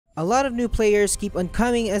A lot of new players keep on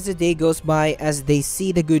coming as the day goes by as they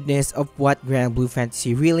see the goodness of what Granblue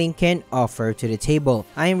Fantasy Relink can offer to the table.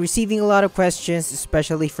 I am receiving a lot of questions,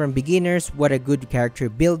 especially from beginners, what a good character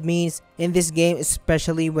build means in this game,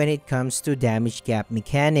 especially when it comes to damage cap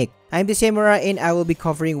mechanic. I'm the Samurai and I will be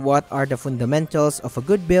covering what are the fundamentals of a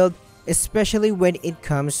good build, especially when it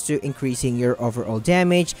comes to increasing your overall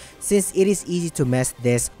damage, since it is easy to mess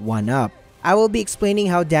this one up. I will be explaining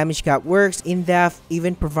how damage cap works in depth,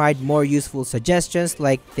 even provide more useful suggestions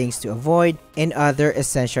like things to avoid and other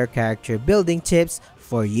essential character building tips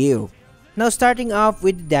for you. Now starting off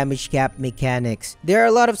with the damage cap mechanics. There are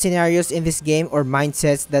a lot of scenarios in this game or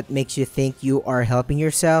mindsets that makes you think you are helping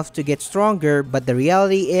yourself to get stronger, but the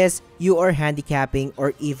reality is you are handicapping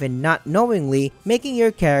or even not knowingly making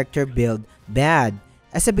your character build bad.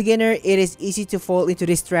 As a beginner, it is easy to fall into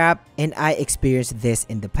this trap and I experienced this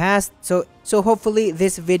in the past, so hopefully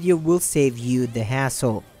this video will save you the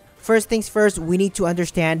hassle. First things first, we need to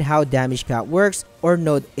understand how damage cap works or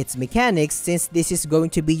know its mechanics, since this is going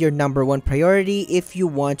to be your #1 priority if you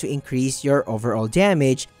want to increase your overall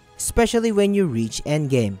damage, especially when you reach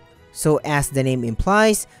endgame. So as the name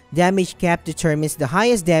implies, damage cap determines the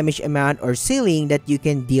highest damage amount or ceiling that you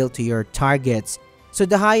can deal to your targets. So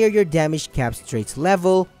the higher your damage cap traits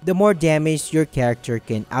level, the more damage your character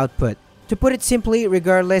can output. To put it simply,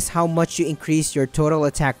 regardless how much you increase your total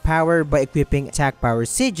attack power by equipping attack power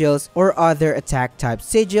sigils or other attack type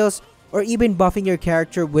sigils, or even buffing your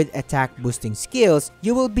character with attack boosting skills,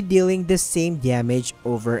 you will be dealing the same damage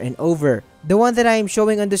over and over. The one that I am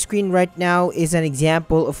showing on the screen right now is an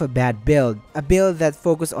example of a bad build. A build that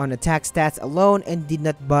focused on attack stats alone and did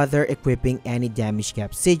not bother equipping any damage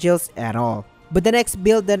cap sigils at all. But the next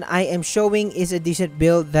build that I am showing is a decent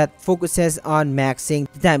build that focuses on maxing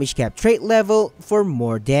the damage cap trait level for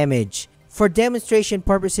more damage. For demonstration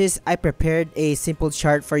purposes, I prepared a simple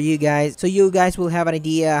chart for you guys so you guys will have an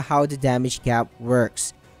idea how the damage cap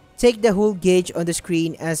works. Take the whole gauge on the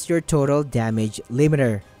screen as your total damage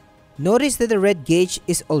limiter. Notice that the red gauge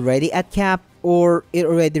is already at cap or it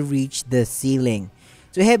already reached the ceiling.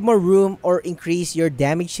 To have more room or increase your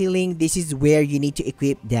damage ceiling, this is where you need to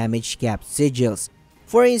equip damage cap sigils.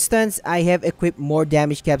 For instance, I have equipped more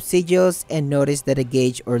damage cap sigils and notice that the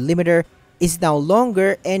gauge or limiter is now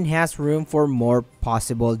longer and has room for more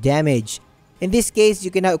possible damage. In this case,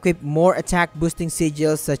 you can now equip more attack boosting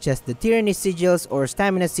sigils such as the tyranny sigils or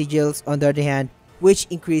stamina sigils on the other hand, which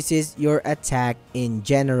increases your attack in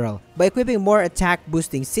general. By equipping more attack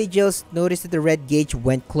boosting sigils, notice that the red gauge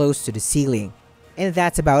went close to the ceiling. And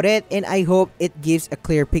that's about it, and I hope it gives a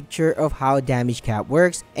clear picture of how damage cap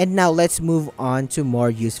works. And now let's move on to more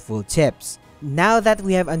useful tips. Now that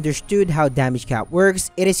we have understood how damage cap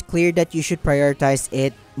works, it is clear that you should prioritize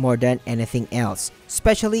it more than anything else,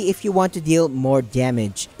 especially if you want to deal more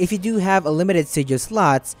damage. If you do have a limited sigil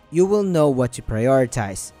slots, you will know what to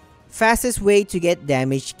prioritize. Fastest way to get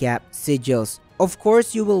damage cap sigils. Of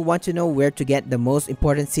course, you will want to know where to get the most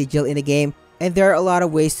important sigil in the game. And there are a lot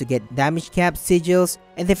of ways to get damage cap sigils,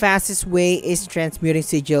 and the fastest way is transmuting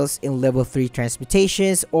sigils in level 3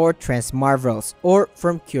 transmutations or transmarvels, or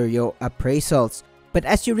from curio appraisals. But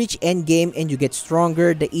as you reach endgame and you get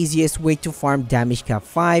stronger, the easiest way to farm damage cap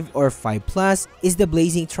 5 or 5+ is the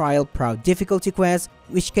Blazing Trial Proud difficulty quest,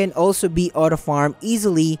 which can also be auto farm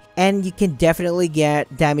easily, and you can definitely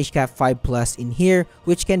get damage cap 5+ in here,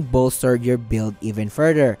 which can bolster your build even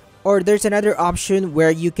further. Or there's another option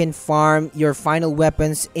where you can farm your final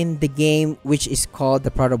weapons in the game, which is called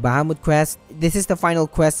the Proud of Bahamut quest. This is the final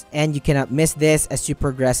quest and you cannot miss this as you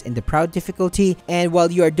progress in the Proud difficulty. And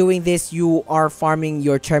while you are doing this, you are farming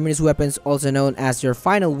your terminus weapons, also known as your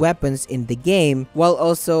final weapons in the game, while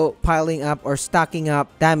also piling up or stocking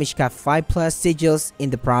up damage cap 5+ sigils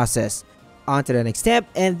in the process. On to the next step,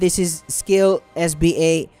 and this is skill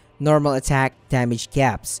SBA normal attack damage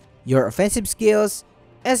caps. Your offensive skills,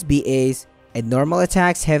 SBAs, and normal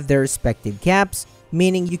attacks have their respective caps,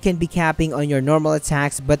 meaning you can be capping on your normal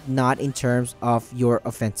attacks but not in terms of your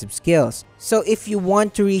offensive skills. So if you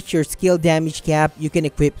want to reach your skill damage cap, you can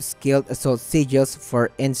equip skilled assault sigils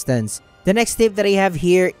for instance. The next tip that I have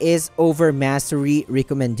here is overmastery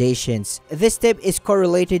recommendations. This tip is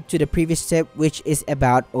correlated to the previous tip, which is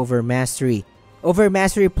about overmastery.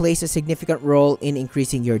 Overmastery plays a significant role in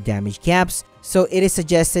increasing your damage caps, so it is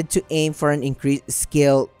suggested to aim for an increased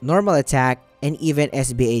skill, normal attack, and even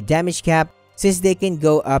SBA damage cap, since they can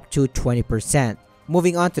go up to 20%.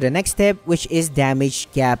 Moving on to the next step, which is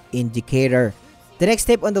damage cap indicator. The next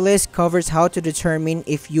step on the list covers how to determine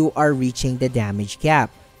if you are reaching the damage cap.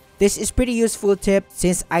 This is pretty useful tip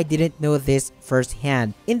since I didn't know this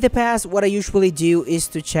firsthand. In the past, what I usually do is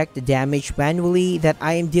to check the damage manually that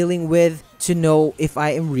I am dealing with to know if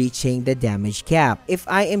I am reaching the damage cap. If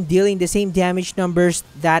I am dealing the same damage numbers,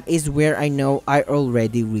 that is where I know I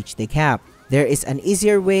already reached the cap. There is an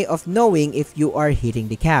easier way of knowing if you are hitting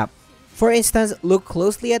the cap. For instance, look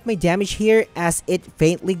closely at my damage here as it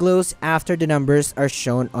faintly glows after the numbers are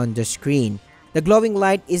shown on the screen. The glowing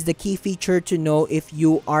light is the key feature to know if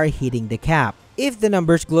you are hitting the cap. If the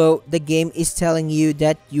numbers glow, the game is telling you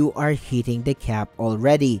that you are hitting the cap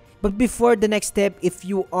already. But before the next step, if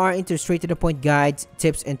you are into straight to the point guides,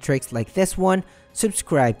 tips and tricks like this one,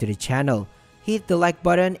 subscribe to the channel. Hit the like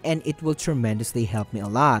button and it will tremendously help me a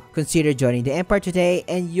lot. Consider joining the Empire today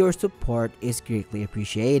and your support is greatly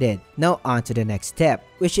appreciated. Now on to the next step,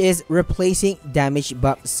 which is replacing damage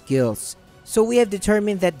buff skills. So we have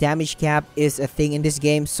determined that damage cap is a thing in this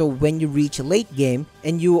game, so when you reach late game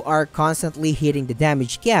and you are constantly hitting the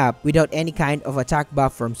damage cap without any kind of attack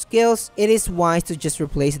buff from skills, it is wise to just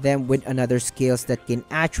replace them with another skills that can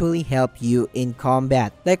actually help you in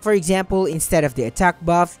combat. Like for example, instead of the attack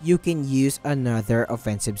buff, you can use another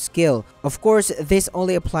offensive skill. Of course, this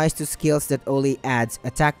only applies to skills that only adds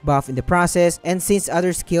attack buff in the process, and since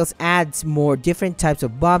other skills adds more different types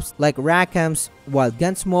of buffs like Rakam's Wild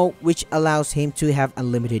Gun Smoke, which allows him to have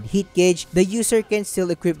unlimited hit gauge, the user can still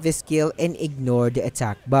equip this skill and ignore the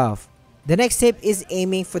attack buff. The next tip is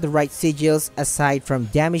aiming for the right sigils aside from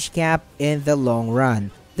damage cap in the long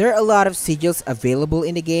run. There are a lot of sigils available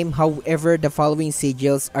in the game, however the following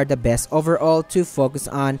sigils are the best overall to focus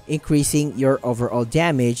on increasing your overall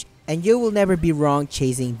damage, and you will never be wrong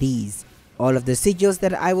chasing these. All of the sigils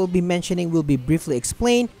that I will be mentioning will be briefly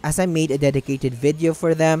explained as I made a dedicated video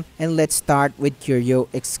for them, and let's start with Curio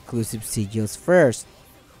exclusive sigils first.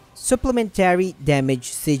 Supplementary Damage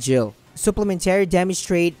Sigil. Supplementary damage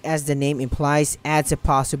trait, as the name implies, adds a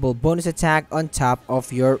possible bonus attack on top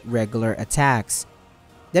of your regular attacks.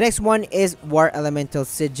 The next one is War Elemental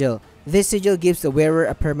Sigil. This sigil gives the wearer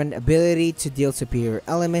a permanent ability to deal superior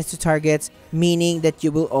elements to targets, meaning that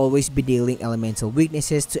you will always be dealing elemental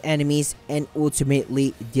weaknesses to enemies and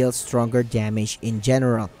ultimately deal stronger damage in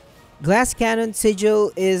general. Glass Cannon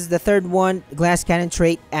Sigil is the third one. Glass Cannon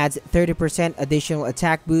trait adds 30% additional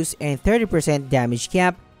attack boost and 30% damage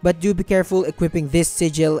cap, but do be careful equipping this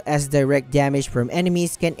sigil as direct damage from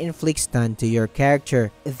enemies can inflict stun to your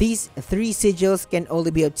character. These three sigils can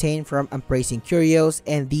only be obtained from Appraising Curios,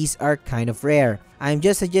 and these are kind of rare. I'm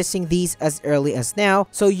just suggesting these as early as now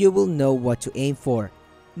so you will know what to aim for.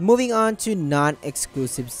 Moving on to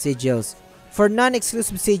non-exclusive sigils. For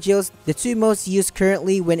non-exclusive sigils, the two most used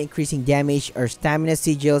currently when increasing damage are Stamina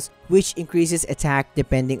Sigils, which increases attack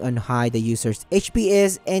depending on how high the user's HP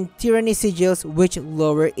is, and Tyranny Sigils, which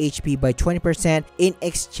lower HP by 20% in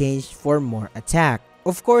exchange for more attack.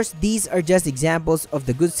 Of course, these are just examples of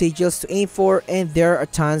the good sigils to aim for, and there are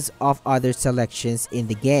tons of other selections in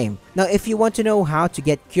the game. Now, if you want to know how to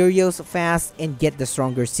get Curios fast and get the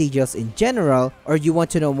stronger sigils in general, or you want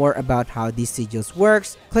to know more about how these sigils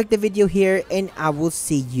works, click the video here and I will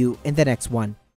see you in the next one.